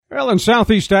Well, in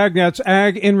Southeast AgNet's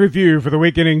Ag in Review for the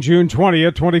week ending June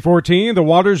 20th, 2014, the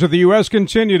waters of the U.S.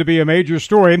 continue to be a major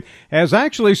story as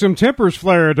actually some tempers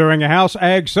flared during a House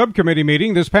Ag Subcommittee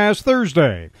meeting this past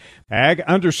Thursday. Ag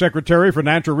Undersecretary for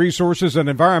Natural Resources and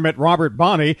Environment Robert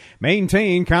Bonney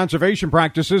maintained conservation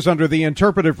practices under the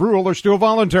interpretive rule are still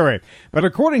voluntary. But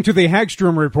according to the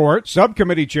Hagstrom report,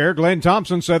 Subcommittee Chair Glenn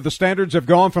Thompson said the standards have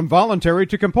gone from voluntary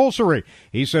to compulsory.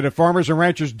 He said if farmers and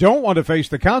ranchers don't want to face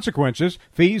the consequences,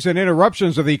 fees, and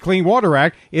interruptions of the Clean Water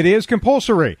Act, it is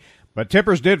compulsory. But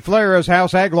tempers did flare as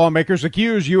House Ag lawmakers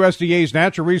accused USDA's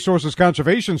Natural Resources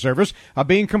Conservation Service of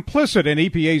being complicit in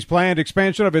EPA's planned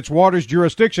expansion of its waters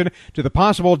jurisdiction to the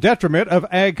possible detriment of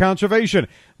ag conservation.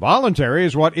 Voluntary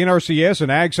is what NRCS and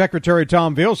Ag Secretary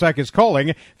Tom Vilsack is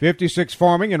calling 56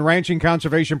 farming and ranching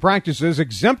conservation practices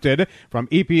exempted from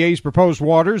EPA's proposed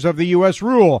waters of the U.S.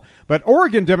 rule. But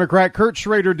Oregon Democrat Kurt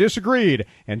Schrader disagreed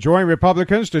and joined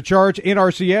Republicans to charge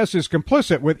NRCS is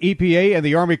complicit with EPA and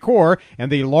the Army Corps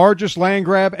and the largest land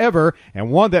grab ever and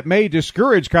one that may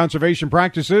discourage conservation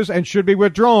practices and should be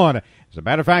withdrawn. As a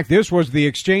matter of fact, this was the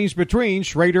exchange between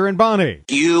Schrader and Bonney.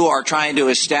 You are trying to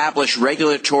establish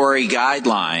regulatory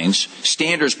guidelines,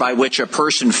 standards by which a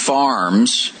person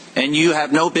farms, and you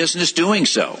have no business doing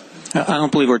so. I don't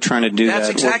believe we're trying to do that. That's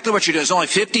exactly what you're doing. There's only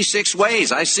 56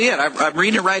 ways. I see it. I'm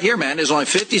reading it right here, man. There's only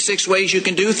 56 ways you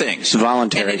can do things. It's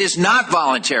voluntary. And it is not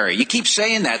voluntary. You keep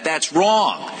saying that. That's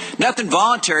wrong. Nothing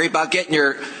voluntary about getting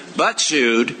your butt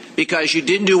sued because you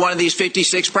didn't do one of these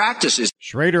 56 practices.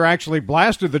 Schrader actually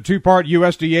blasted the two-part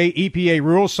USDA EPA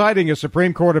rule, citing a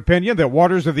Supreme Court opinion that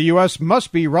waters of the U.S.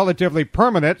 must be relatively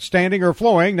permanent, standing or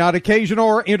flowing, not occasional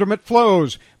or intermittent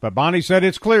flows. But Bonney said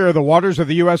it's clear the waters of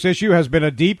the U.S. issue has been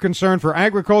a deep concern for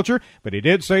agriculture, but he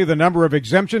did say the number of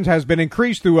exemptions has been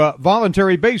increased through a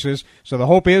voluntary basis, so the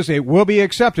hope is it will be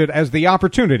accepted as the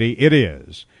opportunity it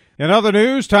is. In other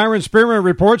news, Tyron Spearman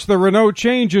reports there were no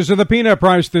changes in the peanut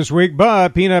price this week,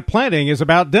 but peanut planting is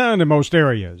about done in most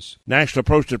areas. National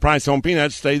posted price on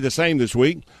peanuts stayed the same this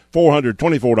week,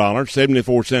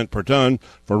 $424.74 per ton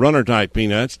for runner-type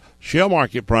peanuts. Shell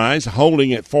market price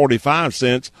holding at 45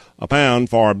 cents a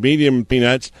pound for medium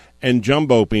peanuts and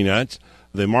jumbo peanuts.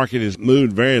 The market has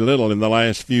moved very little in the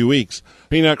last few weeks.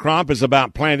 Peanut crop is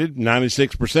about planted,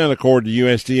 96% according to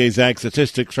USDA's Ag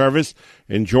Statistics Service.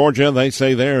 In Georgia, they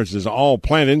say theirs is all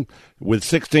planted with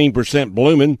 16%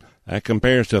 blooming. That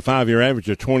compares to a 5-year average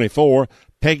of 24.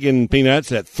 Pegging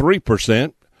peanuts at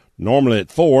 3%, normally at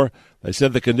 4%. They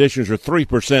said the conditions are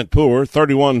 3% poor,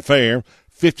 31 fair,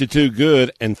 52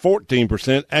 good, and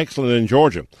 14% excellent in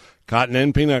Georgia. Cotton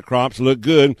and peanut crops look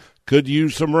good. Could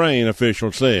use some rain,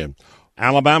 officials said.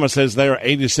 Alabama says they are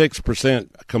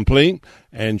 86% complete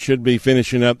and should be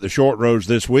finishing up the short rows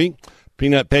this week.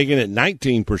 Peanut pegging at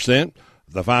 19%.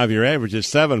 The 5-year average is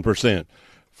 7%.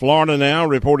 Florida now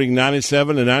reporting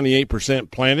 97 to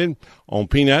 98% planted on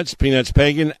peanuts. Peanuts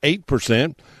pegging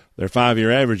 8%. Their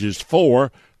 5-year average is 4%.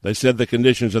 They said the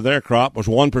conditions of their crop was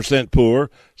 1%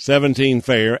 poor, 17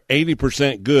 fair,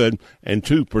 80% good, and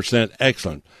 2%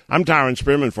 excellent. I'm Tyron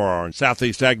Spearman for our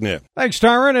Southeast AgNet. Thanks,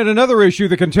 Tyron. And another issue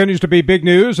that continues to be big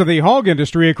news of the hog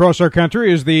industry across our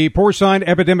country is the porcine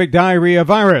epidemic diarrhea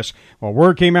virus. Well,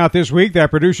 word came out this week that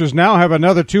producers now have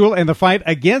another tool in the fight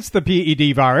against the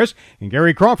PED virus, and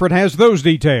Gary Crawford has those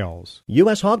details.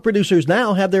 U.S. hog producers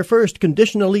now have their first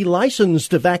conditionally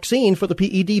licensed vaccine for the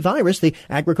PED virus. The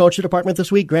Agriculture Department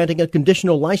this week granting a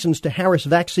conditional license to Harris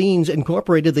Vaccines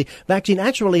Incorporated. The vaccine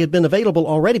actually had been available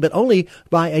already, but only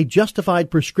by a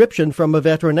justified prescription from a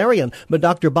veterinarian. But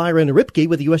Dr. Byron Ripke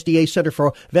with the USDA Center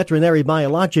for Veterinary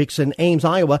Biologics in Ames,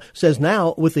 Iowa, says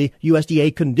now with the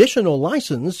USDA conditional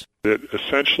license, it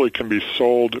essentially can be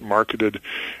sold, marketed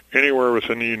anywhere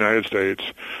within the United States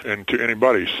and to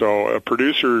anybody. So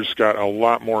producers got a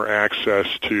lot more access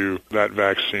to that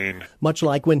vaccine. Much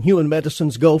like when human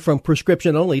medicines go from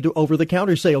prescription only to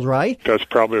over-the-counter sales, right? That's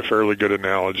probably a fairly good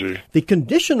analogy. The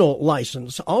conditional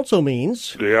license also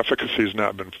means the efficacy has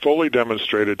not been fully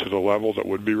demonstrated to the level that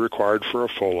would be required for a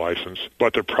full license,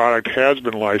 but the product has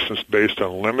been licensed based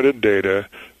on limited data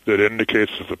that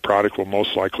indicates that the product will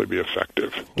most likely be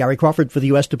effective. Gary Crawford for the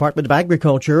U.S. Department of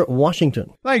Agriculture,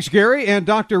 Washington. Thanks, Gary. And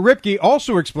Dr. Ripke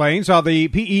also explains how the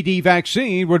PED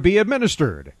vaccine would be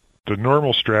administered. The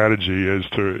normal strategy is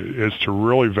to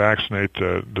really vaccinate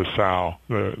the sow,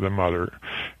 the mother,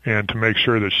 and to make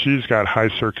sure that she's got high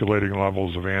circulating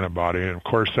levels of antibody. And, of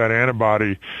course, that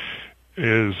antibody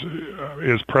is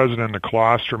present in the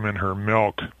colostrum in her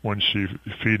milk when she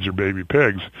feeds her baby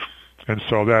pigs. And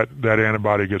so that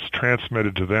antibody gets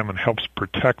transmitted to them and helps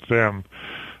protect them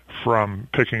from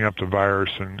picking up the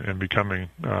virus and becoming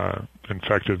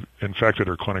infected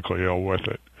or clinically ill with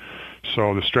it.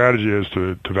 So the strategy is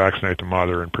to vaccinate the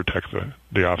mother and protect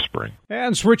the offspring.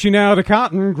 And switching now to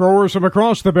cotton, growers from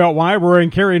across the Beltway were in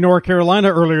Cary, North Carolina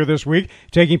earlier this week,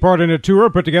 taking part in a tour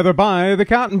put together by the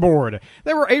Cotton Board.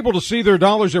 They were able to see their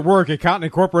dollars at work at Cotton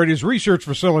Incorporated's research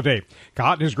facility.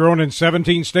 Cotton is grown in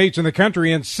 17 states in the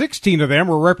country, and 16 of them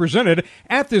were represented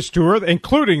at this tour,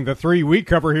 including the 3 we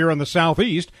cover here in the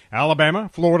Southeast, Alabama,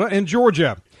 Florida, and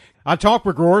Georgia. I talked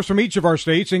with growers from each of our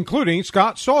states, including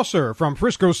Scott Saucer from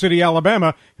Frisco City,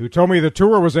 Alabama, who told me the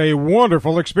tour was a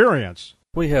wonderful experience.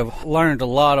 We have learned a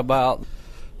lot about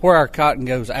where our cotton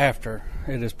goes after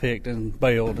it is picked and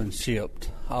baled and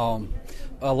shipped. A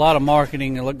lot of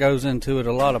marketing goes into it.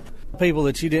 A lot of people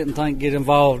that you didn't think get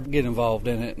involved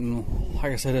in it. And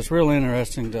like I said, it's real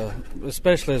interesting,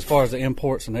 especially as far as the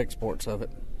imports and exports of it.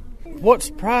 What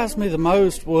surprised me the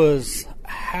most was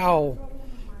how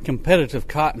competitive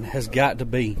cotton has got to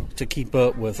be to keep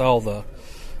up with all the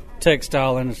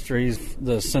textile industries,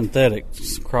 the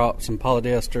synthetics, crops and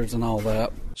polyesters and all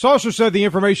that. Saucer said the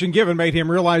information given made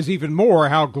him realize even more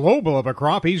how global of a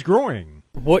crop he's growing.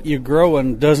 What you're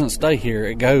growing doesn't stay here.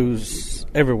 It goes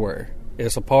everywhere.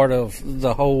 It's a part of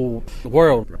the whole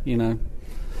world, you know.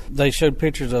 They showed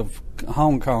pictures of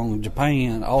Hong Kong,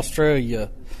 Japan,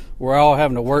 Australia. We're all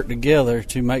having to work together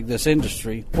to make this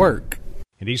industry work.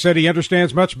 And he said he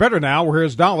understands much better now where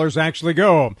his dollars actually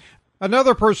go.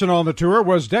 Another person on the tour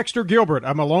was Dexter Gilbert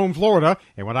of Malone, Florida,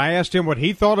 and when I asked him what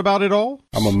he thought about it all,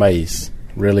 I'm amazed,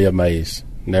 really amazed.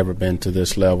 Never been to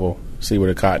this level. See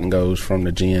where the cotton goes from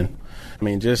the gin. I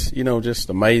mean, just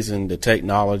amazing, the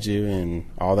technology and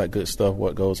all that good stuff,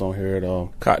 what goes on here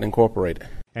at Cotton Incorporated.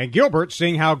 And Gilbert,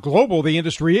 seeing how global the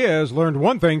industry is, learned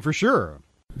one thing for sure.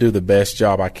 Do the best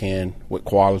job I can with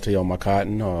quality on my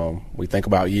cotton. We think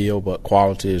about yield, but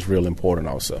quality is real important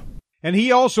also. And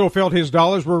he also felt his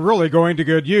dollars were really going to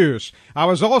good use. I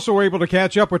was also able to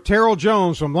catch up with Terrell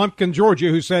Jones from Lumpkin, Georgia,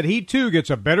 who said he too gets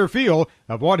a better feel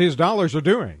of what his dollars are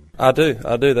doing. I do.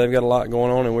 They've got a lot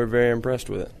going on, and we're very impressed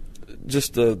with it.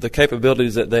 Just the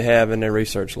capabilities that they have in their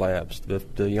research labs,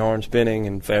 the yarn spinning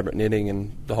and fabric knitting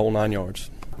and the whole 9 yards.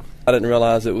 I didn't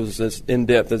realize it was as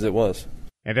in-depth as it was.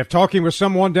 And if talking with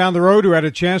someone down the road who had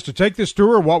a chance to take this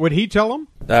tour, what would he tell them?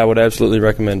 I would absolutely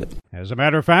recommend it. As a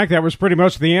matter of fact, that was pretty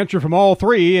much the answer from all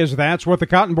three, as that's what the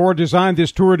Cotton Board designed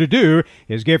this tour to do,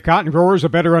 is give cotton growers a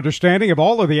better understanding of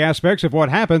all of the aspects of what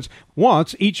happens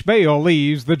once each bale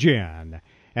leaves the gin.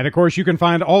 And, of course, you can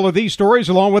find all of these stories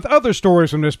along with other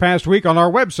stories from this past week on our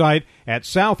website at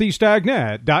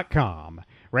southeastagnet.com.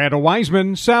 Randall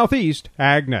Wiseman, Southeast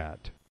AgNet.